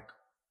that like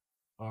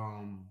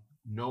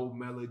no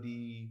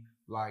melody,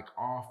 like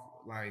off,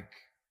 like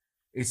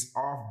it's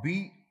off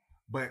beat.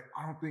 But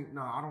I don't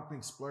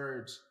think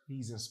Splurge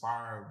he's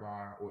inspired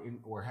by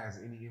or has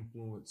any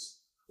influence,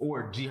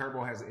 or G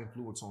Herbo has an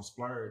influence on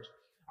Splurge.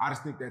 I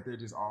just think that they're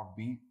just off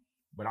beat.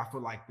 But I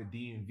feel like the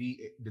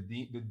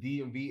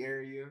DMV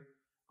area,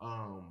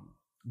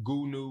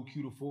 Gunu,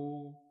 Q the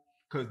Fool,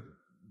 because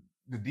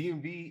the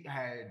DMV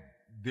had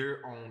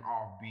their own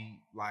offbeat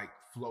like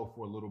flow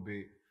for a little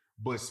bit,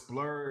 but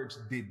Splurge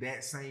did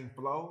that same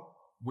flow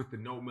with the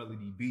no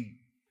melody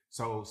beat.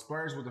 So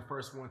Splurge was the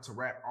first one to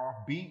rap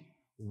offbeat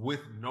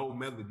with no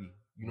melody.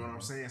 You know what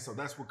I'm saying? So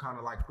that's what kind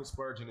of like put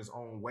Splurge in his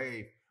own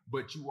wave.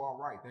 But you are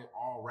right; they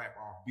all rap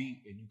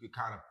offbeat, and you could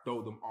kind of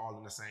throw them all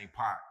in the same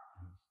pot.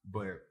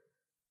 But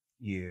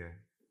yeah.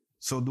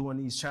 So during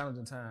these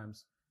challenging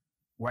times,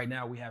 right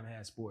now we haven't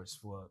had sports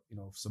for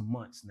some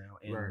months now,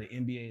 and right. The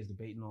NBA is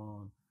debating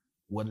on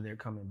whether they're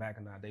coming back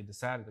or not. They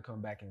decided to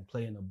come back and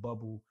play in a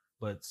bubble,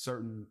 but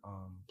certain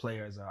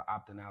players are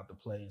opting out to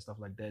play and stuff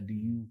like that. Do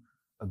you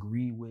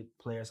agree with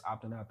players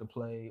opting out to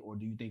play, or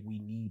do you think we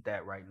need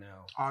that right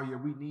now? Oh yeah,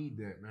 we need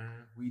that,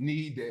 man. We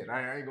need that.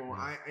 I ain't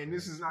gonna. And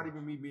this is not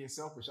even me being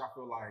selfish. I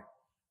feel like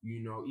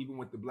even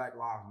with the Black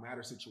Lives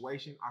Matter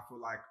situation, I feel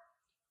like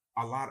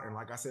a lot, and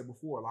like I said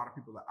before, a lot of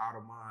people are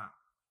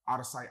out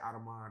of sight, out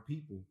of mind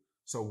people.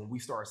 So when we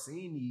start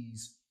seeing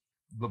these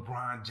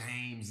LeBron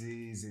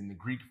Jameses and the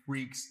Greek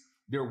Freaks,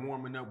 they're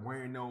warming up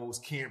wearing those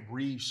Can't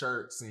Breathe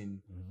shirts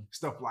and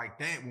stuff like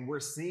that. When we're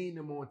seeing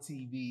them on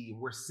TV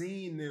and we're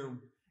seeing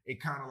them,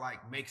 it kind of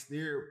like makes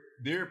their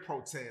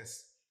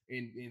protests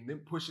and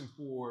them pushing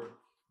for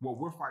what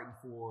we're fighting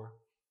for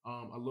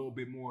a little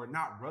bit more,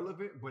 not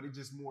relevant, but it's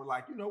just more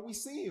like, we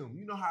see them.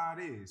 You know how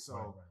it is. So.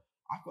 Right.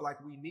 I feel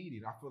like we need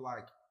it. I feel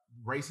like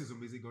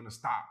racism isn't going to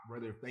stop,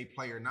 whether if they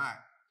play or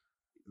not.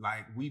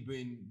 Like we've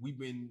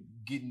been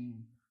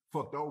getting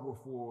fucked over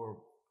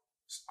for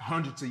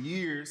hundreds of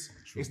years.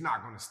 True. It's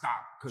not going to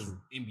stop because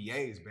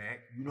NBA is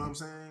back. You know what I'm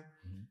saying?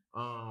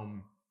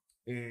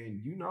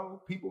 And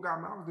people got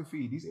mouths to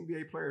feed. These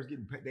NBA players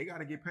getting paid. They got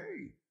to get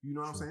paid. You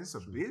know what I'm saying? It's a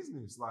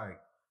business.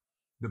 Like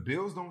the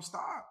bills don't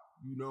stop.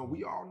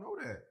 We all know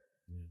that.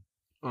 Yeah.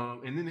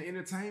 And then the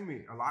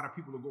entertainment, a lot of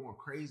people are going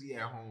crazy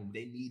at home.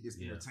 They need this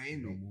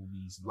entertainment.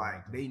 Movies.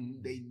 Like we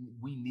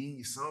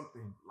need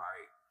something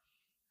like,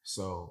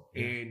 so,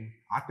 and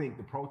I think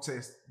the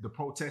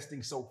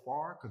protesting so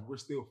far, cause we're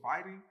still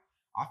fighting.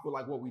 I feel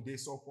like what we did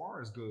so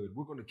far is good.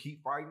 We're going to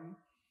keep fighting.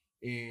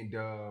 And,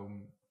 the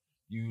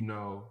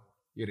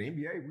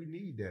NBA, we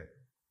need that.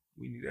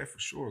 We need that for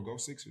sure. Go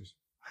Sixers.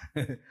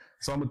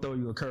 So I'm gonna throw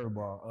you a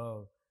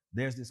curveball.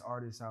 There's this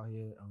artist out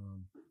here,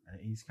 and I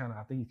think he's kind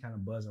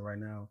of buzzing right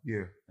now.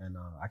 Yeah. And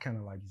I kind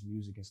of like his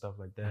music and stuff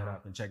like that.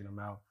 I've been checking him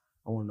out.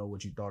 I want to know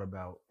what you thought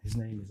about. His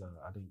name is,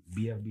 I think,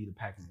 BFB the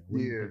Pac-Man. What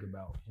do you think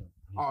about him?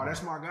 Oh,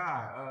 that's my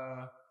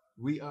guy.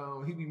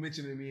 He be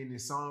mentioning me in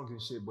his songs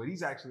and shit, but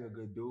he's actually a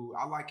good dude.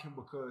 I like him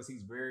because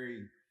he's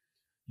very,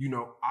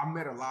 I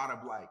met a lot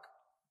of like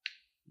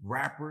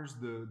rappers,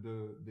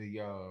 the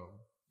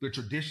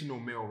traditional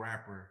male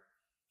rapper,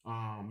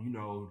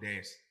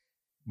 that's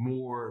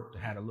more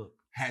Had a look.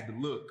 had the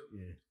look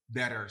Yeah.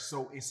 that are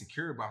so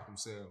insecure about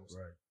themselves.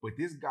 Right. But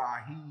this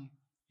guy,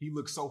 he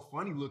looks so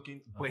funny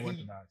looking, but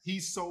Unorthodox.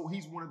 he's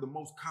one of the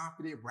most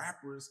confident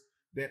rappers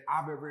that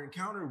I've ever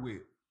encountered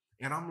with.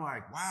 And I'm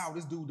like, wow,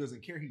 this dude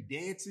doesn't care. He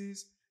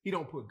dances. He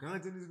don't put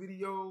guns in his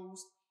videos.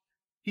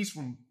 He's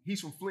from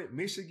Flint,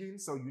 Michigan,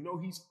 so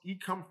he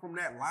comes from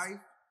that life.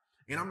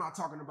 And I'm not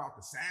talking about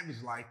the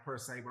savage life per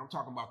se, but I'm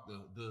talking about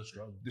the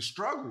Struggle. The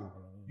struggle.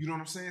 You know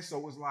what I'm saying?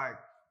 So it's like,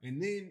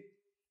 and then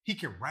he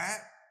can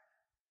rap.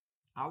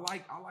 I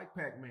like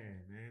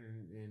Pac-Man,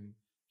 man, and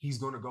he's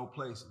gonna go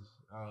places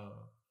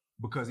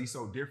because he's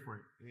so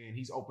different, and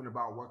he's open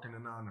about working a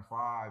 9 to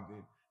 5,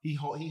 and he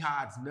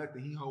hides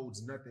nothing, he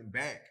holds nothing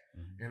back,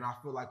 and I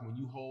feel like when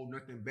you hold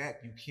nothing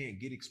back, you can't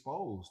get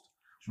exposed.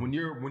 True. When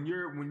you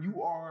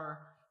are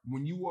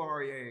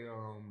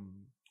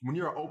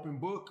an open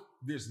book,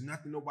 there's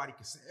nothing nobody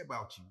can say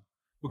about you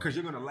because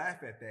you're gonna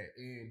laugh at that,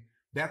 and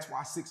that's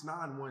why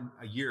 6ix9ine won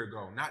a year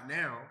ago, not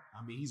now.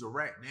 I mean, he's a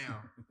rat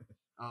now.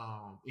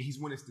 And he's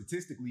winning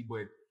statistically,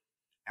 but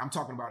I'm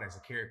talking about as a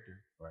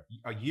character. Right.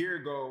 A year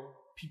ago,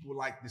 people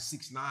like the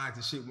 6ix9ines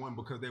and shit won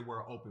because they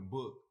were an open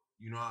book.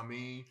 You know what I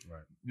mean?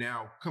 Right.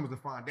 Now, comes to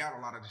find out, a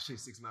lot of the shit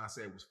 6ix9ine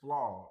said was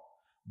flawed.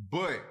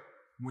 But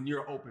when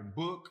you're an open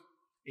book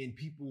and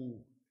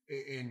you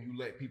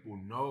let people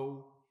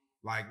know,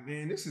 like,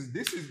 man, this is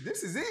it.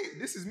 This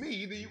is me.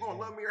 Either you're gonna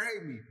love me or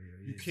hate me.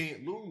 Yeah, You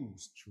can't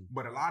lose. True.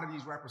 But a lot of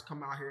these rappers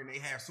come out here and they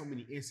have so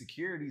many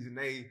insecurities and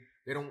they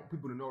don't want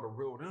people to know the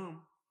real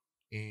them.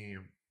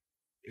 And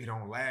it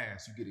don't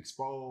last. You get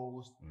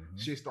exposed.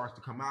 Shit starts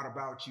to come out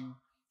about you.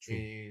 True.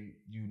 And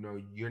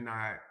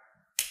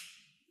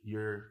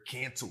you're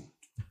canceled.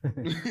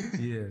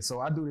 Yeah. So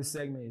I do this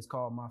segment. It's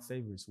called My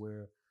Favorites,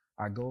 where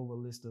I go over a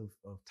list of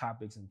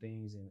topics and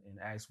things and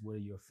ask what are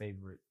your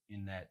favorite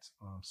in that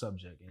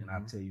subject. And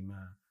I'll tell you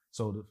mine.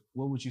 So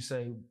what would you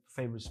say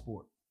favorite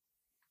sport?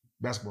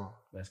 Basketball.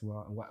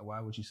 Basketball. And why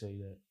would you say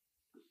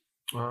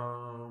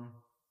that?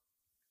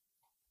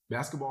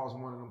 Basketball is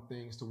one of them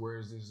things to where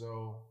it's as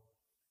though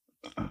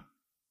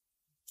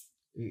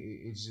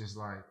it's just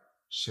like,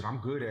 shit, I'm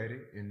good at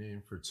it. And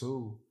then for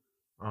 2,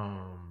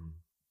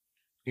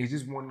 it's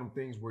just one of them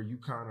things where you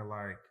kind of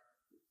like,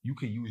 you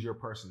can use your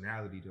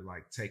personality to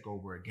like take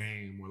over a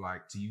game or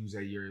like to use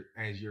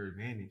as your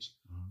advantage.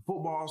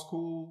 Football is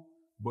cool,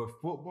 but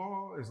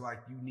football is like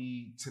you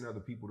need 10 other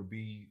people to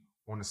be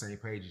on the same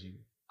page as you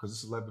because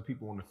it's 11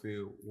 people on the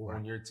field or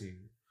on your team.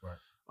 Right.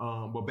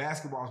 But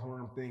basketball is one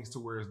of them things to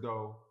where as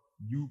though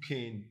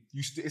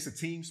it's a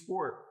team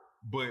sport,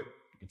 but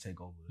You can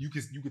take over. you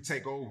could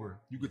take over.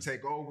 You could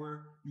take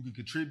over. You could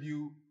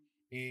contribute,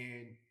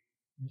 and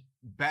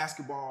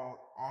basketball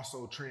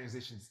also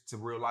transitions to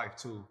real life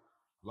too.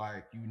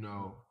 Like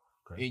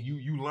Okay. and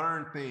you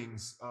learn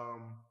things.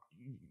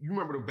 You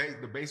remember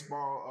the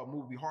baseball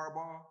movie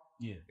Hardball?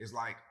 Yeah. It's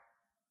like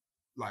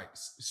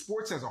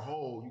sports as a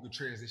whole, you could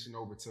transition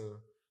over to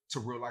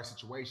real life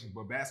situations,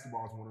 but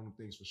basketball is one of them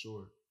things for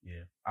sure.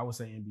 Yeah. I would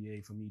say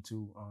NBA for me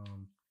too.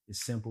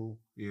 It's simple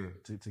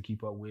to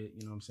keep up with,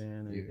 you know what I'm saying?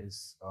 And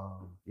it's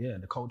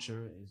the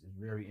culture is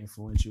very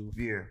influential.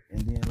 Yeah.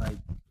 And then like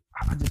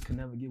I just could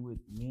never get with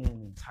men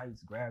in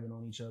tights grabbing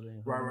on each other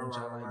and holding each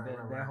other. Like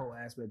that whole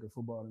aspect of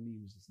football to me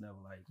was just never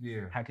like,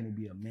 how can it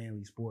be a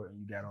manly sport and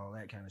you got all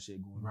that kind of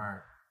shit going on?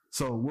 Right.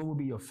 So what would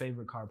be your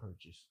favorite car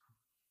purchase?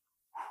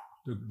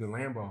 The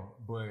Lambo,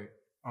 but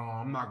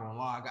I'm not gonna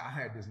lie, I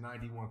had this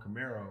 91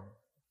 Camaro.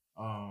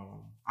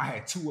 I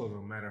had 2 of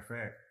them, matter of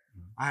fact.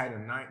 I had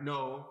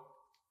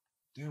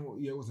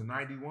it was a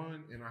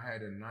 91 and I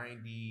had a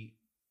 90,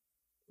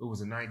 it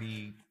was a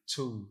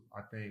 92,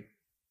 I think.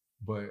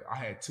 But I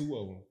had 2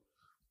 of them.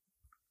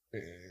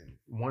 And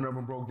one of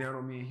them broke down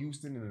on me in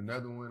Houston and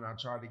another one, I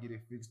tried to get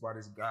it fixed by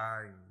this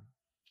guy.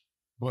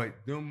 But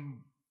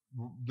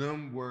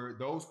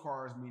those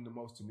cars mean the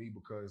most to me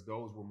because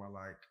those were my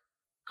like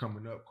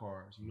coming up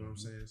cars. You know what I'm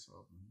saying?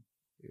 So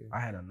yeah. I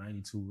had a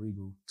 92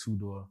 Regal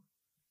 2-door.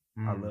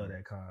 I love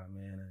that car,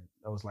 man. And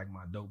that was like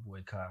my dope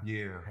boy car.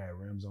 Yeah. It had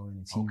rims on it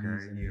and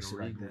TVs and the shit Regals,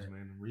 like that.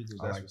 man. The Regals,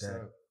 I that's like what's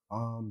that.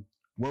 up.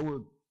 What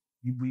would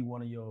be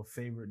one of your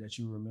favorite that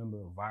you remember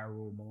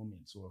viral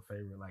moments or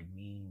favorite like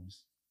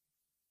memes?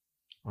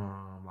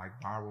 Like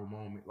viral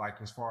moment, like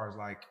as far as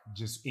like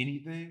just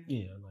anything?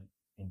 Yeah, like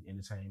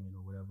entertainment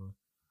or whatever.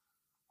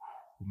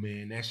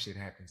 Man, that shit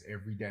happens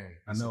every day.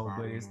 I know,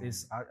 but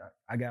it's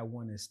I got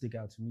one that stick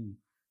out to me.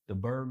 The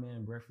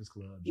Birdman Breakfast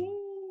Club.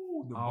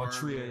 Ooh, the all Birdman.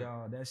 3 of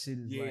y'all. That shit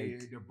is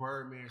like the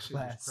Birdman shit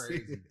classic. was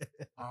crazy.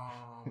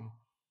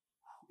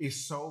 It's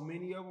so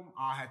many of them.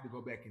 I have to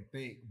go back and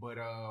think, but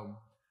I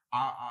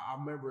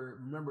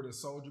remember the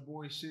Soulja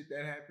Boy shit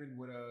that happened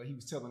when he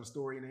was telling a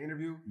story in the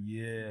interview.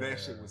 Yeah, that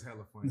shit was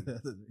hella funny.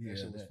 That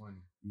shit was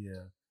funny.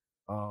 Yeah.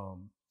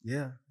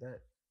 Yeah,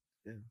 that.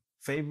 Yeah.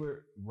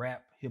 Favorite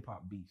rap hip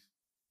hop beef.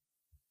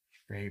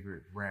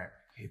 Favorite rap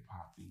hip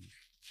hop beef.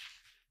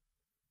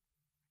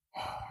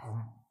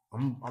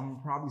 I'm gonna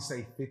probably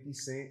say 50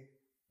 Cent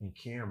and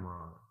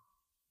Cameron.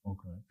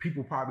 Okay.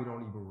 People probably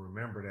don't even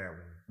remember that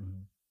one.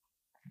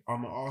 Mm-hmm.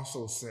 I'm gonna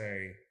also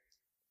say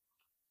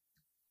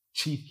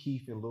Chief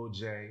Keef and Lil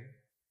J.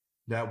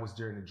 That was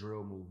during the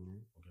drill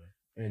movement.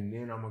 Okay. And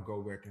then I'm gonna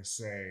go back and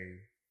say,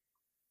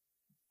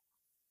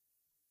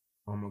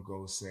 man,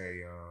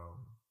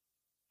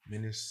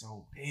 it's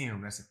so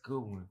damn. That's a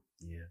good one.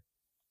 Yeah.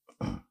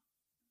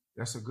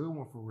 That's a good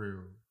one for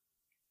real.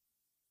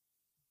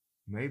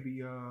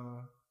 Maybe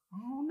I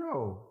don't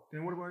know.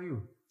 Then what about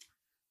you?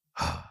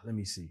 Let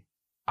me see.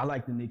 I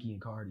like the Nicki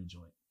and Cardi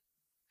joint.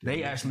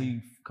 They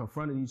actually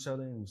confronted each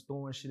other and was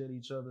throwing shit at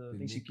each other. I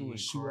think she threw a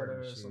shoe at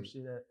her or some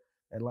shit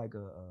at like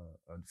a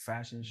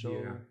fashion show.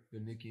 Yeah, the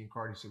Nicki and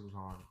Cardi shit was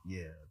hard.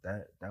 Yeah,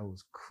 that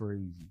was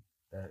crazy.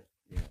 That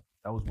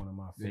was one of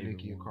my favorite. The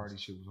Nicki and Cardi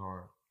shit was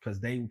hard. Because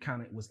they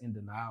kind of was in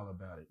denial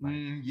about it. Like,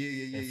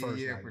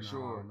 yeah, like, for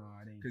sure.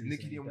 Because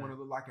Nicki didn't want to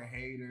look like a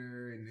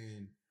hater, and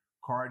then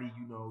Cardi,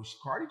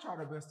 Cardi tried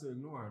her best to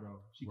ignore her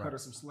though. She cut her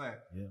some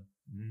slack. Yeah.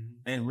 Mm-hmm.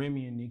 And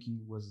Remy and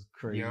Nicki was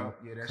crazy. Yeah,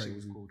 that shit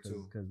was cool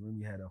too. Because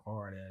Remy had a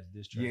hard ass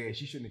diss track. Yeah,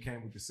 she shouldn't have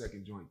came with the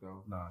second joint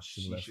though. Nah,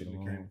 she shouldn't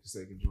have came with the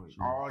second joint.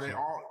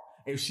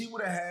 If she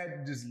would have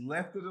had just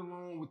left it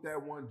alone with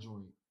that one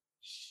joint,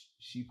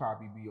 she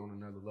probably be on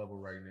another level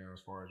right now as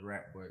far as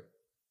rap. But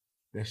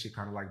that shit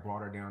kind of like brought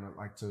her down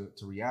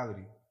to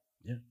reality.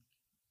 Yeah.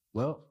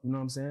 Well, you know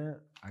what I'm saying?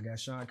 I got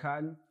Sean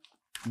Cotton.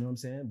 You know what I'm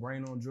saying?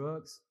 Brain on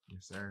Drugs.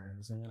 Yes, sir. You know what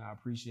I'm saying? I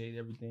appreciate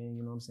everything.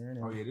 You know what I'm saying?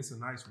 And, this is a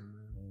nice one,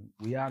 man.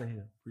 We out of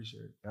here.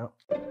 Appreciate it. Yep.